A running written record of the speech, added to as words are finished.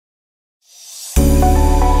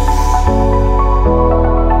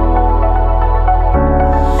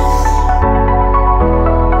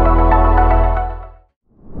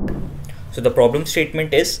So the problem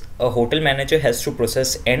statement is a hotel manager has to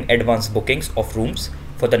process n advance bookings of rooms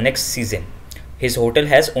for the next season. His hotel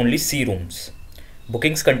has only C rooms.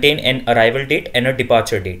 Bookings contain an arrival date and a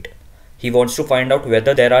departure date. He wants to find out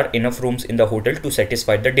whether there are enough rooms in the hotel to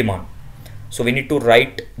satisfy the demand. So we need to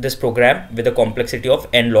write this program with a complexity of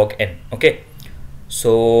n log n. Okay.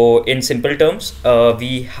 So in simple terms,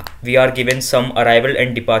 we are given some arrival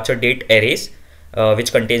and departure date arrays,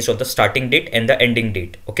 which contains of the starting date and the ending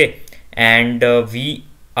date. Okay, and we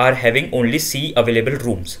are having only C available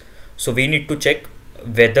rooms. So we need to check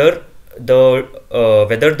whether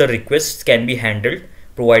the requests can be handled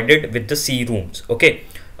provided with the C rooms. Okay,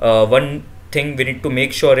 one thing we need to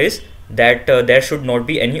make sure is that there should not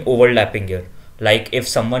be any overlapping here. Like if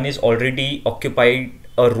someone is already occupied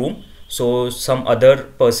a room, so some other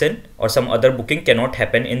person or some other booking cannot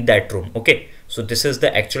happen in that room. Okay, so this is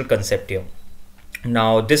the actual concept here.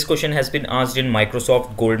 Now this question has been asked in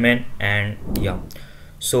Microsoft, Goldman, and yeah.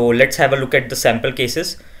 So let's have a look at the sample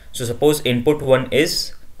cases. So suppose input 1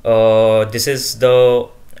 is this is the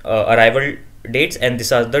arrival dates and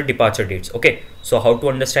these are the departure dates. Okay, so how to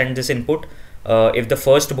understand this input? If the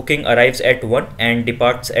first booking arrives at 1 and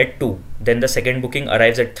departs at 2, then the second booking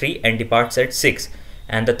arrives at 3 and departs at 6,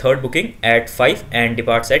 and the third booking at 5 and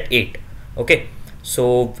departs at 8. Okay,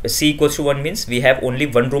 so C equals to 1 means we have only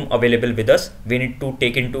one room available with us. We need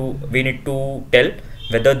to tell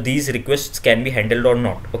whether these requests can be handled or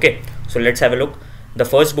not. Okay, so let's have a look. The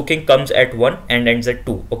first booking comes at 1 and ends at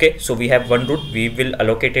 2. Okay, so we have one room, we will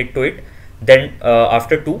allocate it to it. Then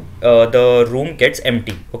after 2, the room gets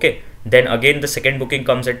empty. Okay, then again the second booking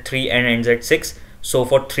comes at 3 and ends at 6. So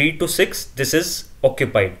for 3 to 6, this is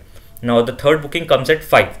occupied. Now the third booking comes at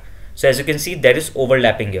 5. So as you can see, there is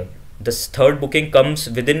overlapping here. This third booking comes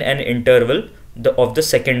within an interval of the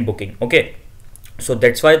second booking. Okay, so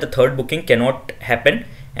that's why the third booking cannot happen,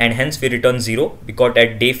 and hence we return 0, because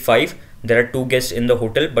at day 5 there are 2 guests in the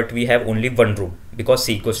hotel but we have only one room because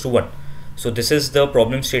C equals to 1. So this is the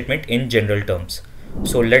problem statement in general terms.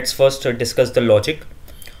 So let's first discuss the logic.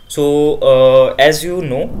 So as you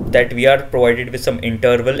know that we are provided with some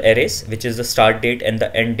interval arrays, which is the start date and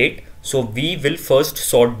the end date. So we will first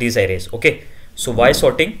sort these arrays. Okay, so why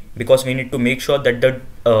sorting? Because we need to make sure that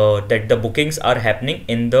the bookings are happening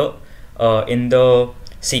in the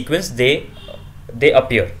sequence they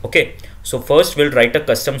appear. Okay, so first we'll write a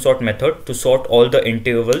custom sort method to sort all the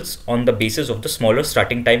intervals on the basis of the smaller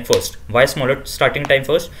starting time first. Why smaller starting time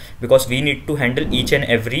first? Because we need to handle each and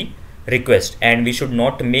every request, and we should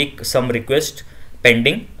not make some request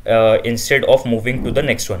pending instead of moving to the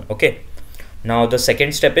next one. Okay, now the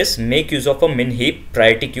second step is make use of a min heap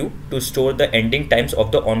priority queue to store the ending times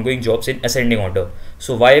of the ongoing jobs in ascending order.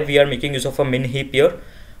 So why we are making use of a min heap here?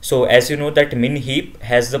 So as you know that min heap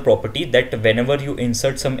has the property that whenever you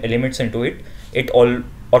insert some elements into it, it all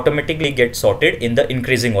automatically gets sorted in the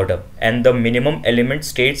increasing order and the minimum element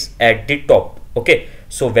stays at the top. Okay,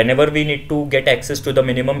 so whenever we need to get access to the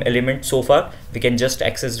minimum element, so far we can just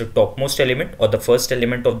access the topmost element or the first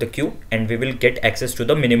element of the queue, and we will get access to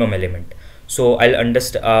the minimum element. So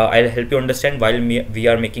I'll help you understand while we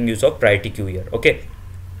are making use of priority queue here. Okay,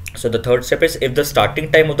 so the third step is if the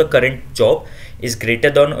starting time of the current job is greater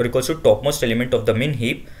than or equals to topmost element of the min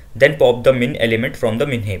heap, then pop the min element from the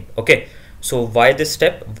min heap. Okay, so why this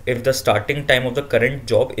step? If the starting time of the current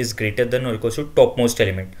job is greater than or equals to topmost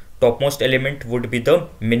element would be the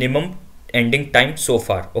minimum ending time so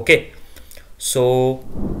far. Okay, so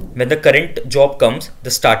when the current job comes,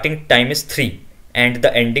 the starting time is 3 and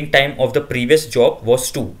the ending time of the previous job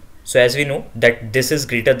was 2. So as we know that this is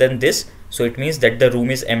greater than this, so it means that the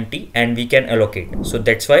room is empty and we can allocate. So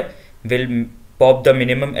that's why we'll pop the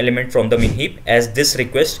minimum element from the min heap, as this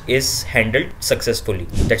request is handled successfully.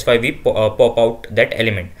 That's why we pop out that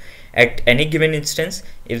element. At any given instance,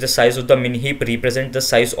 if the size of the min heap represents the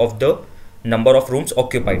size of the number of rooms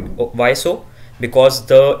occupied. Why so? Because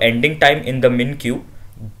the ending time in the min queue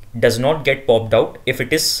does not get popped out if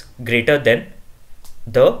it is greater than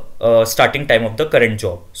the starting time of the current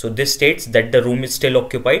job. So this states that the room is still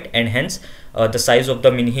occupied, and hence the size of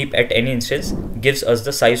the min heap at any instance gives us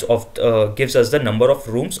the size of gives us the number of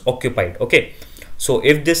rooms occupied. Okay, so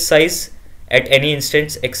if this size at any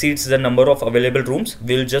instance exceeds the number of available rooms,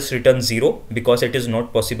 we'll just return 0 because it is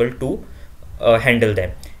not possible to handle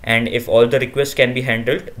them, and if all the requests can be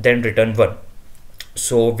handled, then return 1.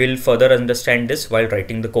 So we'll further understand this while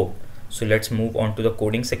writing the code. So let's move on to the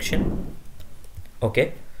coding section.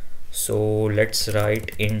 Okay, so let's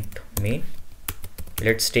write int main.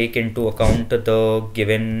 Let's take into account the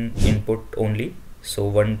given input only.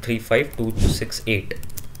 So 1352268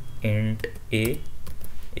 int a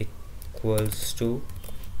equals to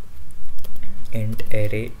int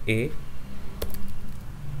array a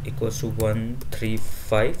equals to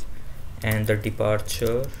 135, and the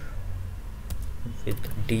departure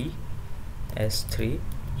with d as 3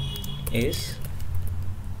 is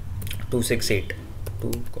 268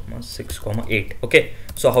 2,6,8. okay,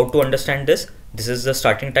 so how to understand this? This is the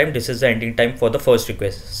starting time, this is the ending time for the first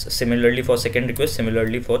request, similarly for second request,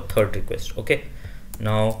 similarly for third request. Okay,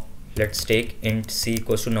 now let's take int c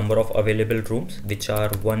equals to number of available rooms, which are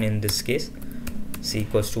 1 in this case, c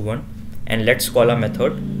equals to 1, and let's call a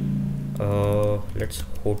method, let's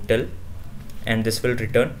hotel, and this will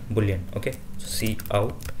return boolean. Okay, so c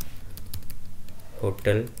out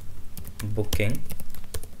hotel booking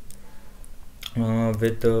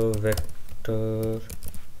with the vector,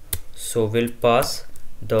 so we'll pass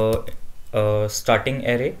the starting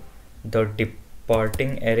array, the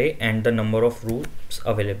departing array, and the number of rooms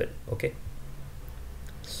available. Okay,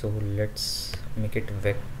 so let's make it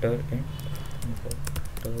vector int,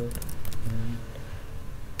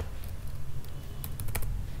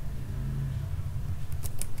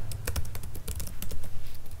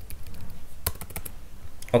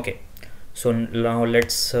 okay, so now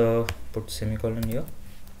let's put semicolon here,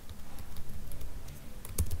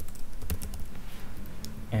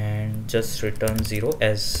 and just return 0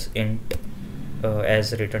 as int,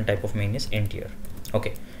 as return type of main is int here.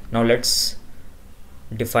 Okay, now let's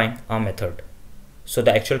define our method. So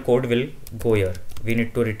the actual code will go here. We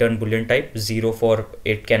need to return boolean type, 0 for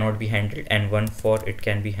it cannot be handled and 1 for it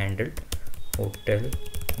can be handled, hotel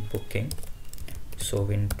booking. So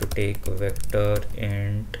we need to take vector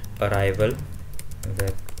int arrival,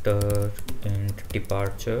 vector int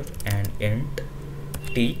departure, and int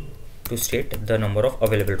t to state the number of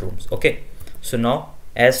available rooms. Okay, so now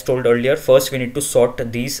as told earlier, first we need to sort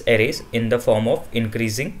these arrays in the form of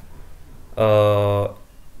increasing arrival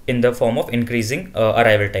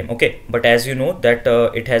time. Okay, but as you know that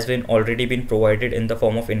it has been already been provided in the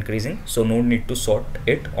form of increasing, so no need to sort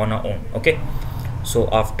it on our own. Okay, so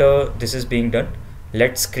after this is being done,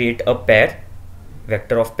 let's create a pair,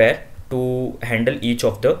 vector of pair, to handle each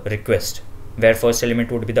of the request, where first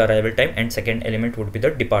element would be the arrival time and second element would be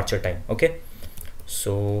the departure time. Okay,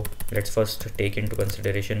 so let's first take into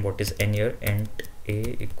consideration what is n here, and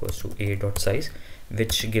a equals to a dot size,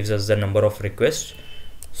 which gives us the number of requests.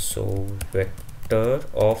 So vector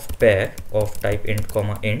of pair of type int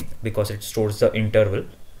comma int, because it stores the interval,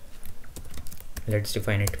 let's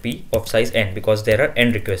define it p of size n, because there are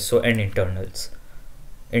n requests, so n intervals,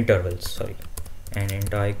 sorry, and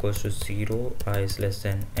int I equals to 0, I is less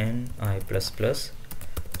than n, I plus plus.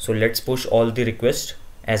 So let's push all the requests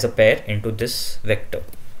as a pair into this vector.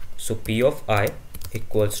 So p of I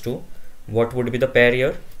equals to, what would be the pair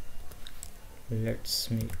here? Let's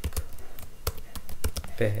make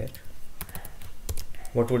pair.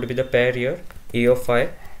 What would be the pair here? A of I,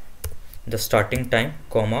 the starting time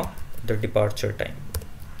comma the departure time,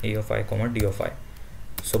 a of I comma d of I.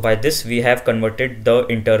 So by this we have converted the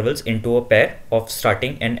intervals into a pair of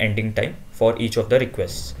starting and ending time for each of the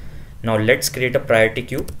requests. Now let's create a priority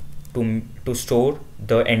queue to store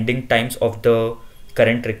the ending times of the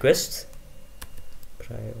current requests.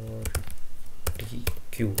 Priority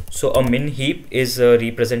queue. So a min heap is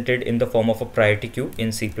represented in the form of a priority queue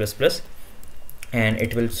in C++, and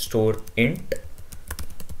it will store int,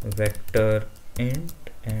 vector int,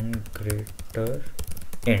 and greater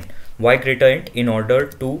int. Why greater int? In order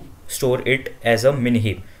to store it as a min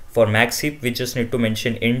heap. For max heap we just need to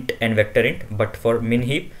mention int and vector int, but for min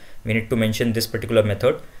heap we need to mention this particular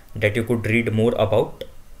method that you could read more about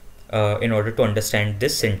in order to understand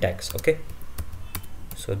this syntax. Okay,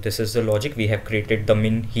 so this is the logic. We have created the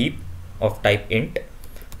min heap of type int.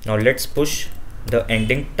 Now let's push the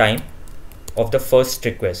ending time of the first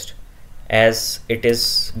request, as it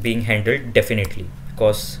is being handled definitely,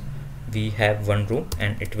 because we have one room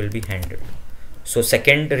and it will be handled. So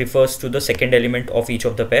second refers to the second element of each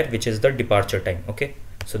of the pair, which is the departure time. Okay,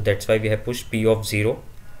 so that's why we have pushed p of 0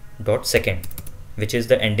 dot second, which is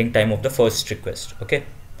the ending time of the first request. Okay,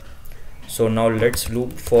 so now let's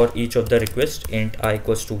loop for each of the requests. Int I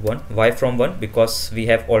equals to 1. Why from 1? Because we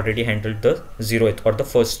have already handled the 0th or the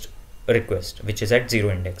first request, which is at 0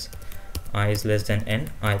 index. I is less than n,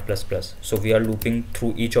 I plus plus. So we are looping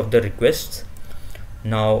through each of the requests.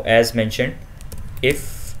 Now as mentioned,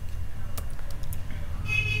 if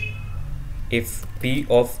p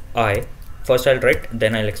of I, first I'll write,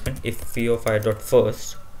 then I'll explain. If p of I dot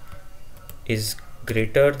first is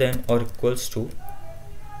greater than or equals to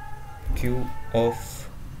q of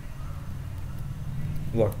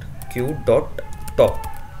what? Q dot top.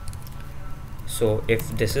 So if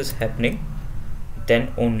this is happening,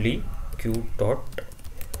 then only q dot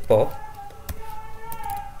pop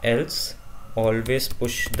else always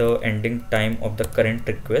push the ending time of the current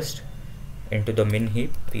request into the min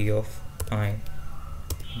heap p of I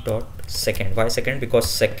dot second. Why second? Because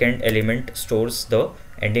second element stores the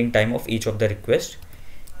ending time of each of the request,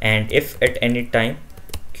 and if at any time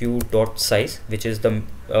q dot size, which is the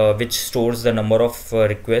which stores the number of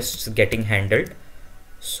requests getting handled,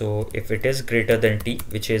 so if it is greater than t,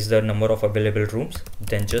 which is the number of available rooms,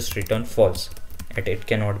 then just return false, and it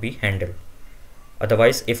cannot be handled.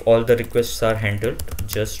 Otherwise, if all the requests are handled,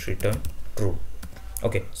 just return true.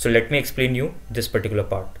 Okay, so let me explain you this particular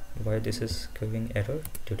part, why this is giving error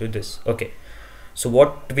due to this. Okay, so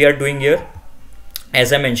what we are doing here,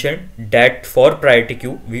 as I mentioned, that for priority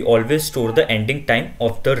queue we always store the ending time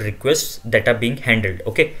of the requests that are being handled.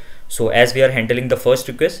 Okay, so as we are handling the first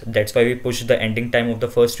request, that's why we push the ending time of the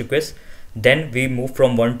first request. Then we move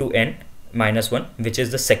from 1 to n minus 1, which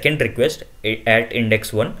is the second request at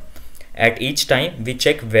index 1. At each time we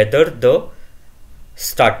check whether the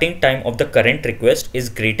starting time of the current request is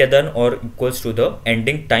greater than or equals to the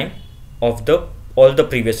ending time of the all the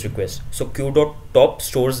previous requests. So q dot top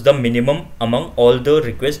stores the minimum among all the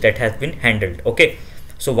requests that has been handled. Okay,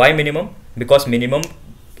 so why minimum? Because minimum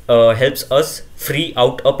helps us free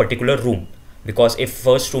out a particular room, because if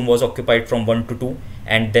first room was occupied from 1 to 2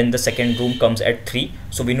 and then the second room comes at 3,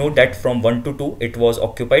 so we know that from 1 to 2 it was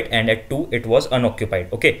occupied and at 2 it was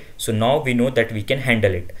unoccupied. Okay, so now we know that we can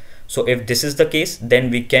handle it. So if this is the case, then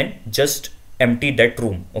we can just empty that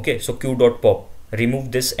room. Okay, so q dot pop,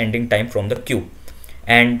 remove this ending time from the queue,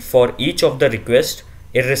 and for each of the requests,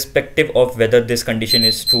 irrespective of whether this condition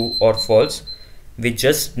is true or false, we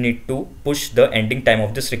just need to push the ending time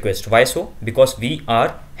of this request. Why so? Because we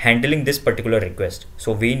are handling this particular request,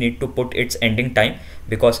 so we need to put its ending time,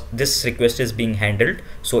 because this request is being handled,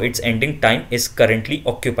 so its ending time is currently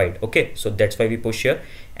occupied. Okay, so that's why we push here.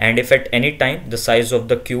 And if at any time the size of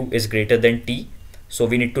the queue is greater than t, so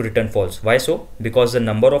we need to return false. Why so? Because the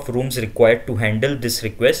number of rooms required to handle this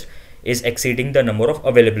request is exceeding the number of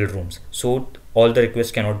available rooms, so all the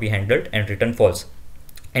requests cannot be handled, and return false.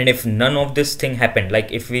 And if none of this thing happened, like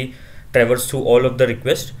if we traverse through all of the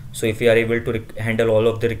requests, so if we are able to handle all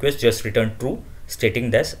of the requests, just return true,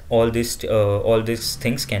 stating that all these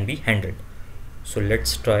things can be handled. So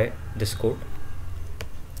let's try this code.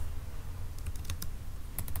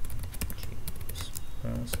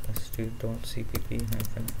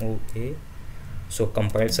 st.cpp-oa. So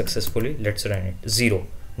compiled successfully. Let's run it. 0.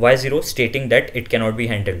 Why 0? Stating that it cannot be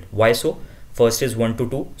handled. Why so? First is 1 to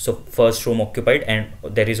 2, so first room occupied and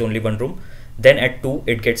there is only one room. Then at 2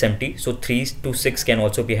 it gets empty, so 3 to 6 can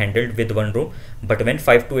also be handled with one room, but when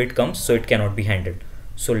 5 to 8 comes, so it cannot be handled.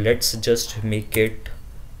 So let's just make it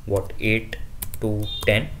what, 8 to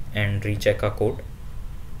 10 and recheck our code.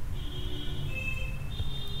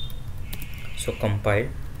 So compile,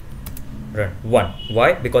 run. 1.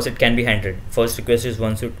 Why? Because it can be handled. First request is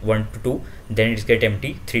 1 to 2, then it gets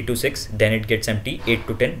empty. 3 to 6, then it gets empty. 8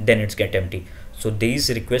 to 10, then it's get empty. So these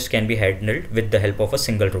requests can be handled with the help of a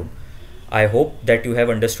single room. I hope that you have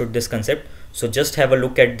understood this concept. So just have a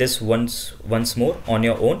look at this once more on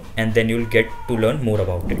your own, and then you'll get to learn more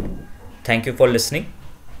about it. Thank you for listening.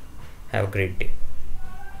 Have a great day.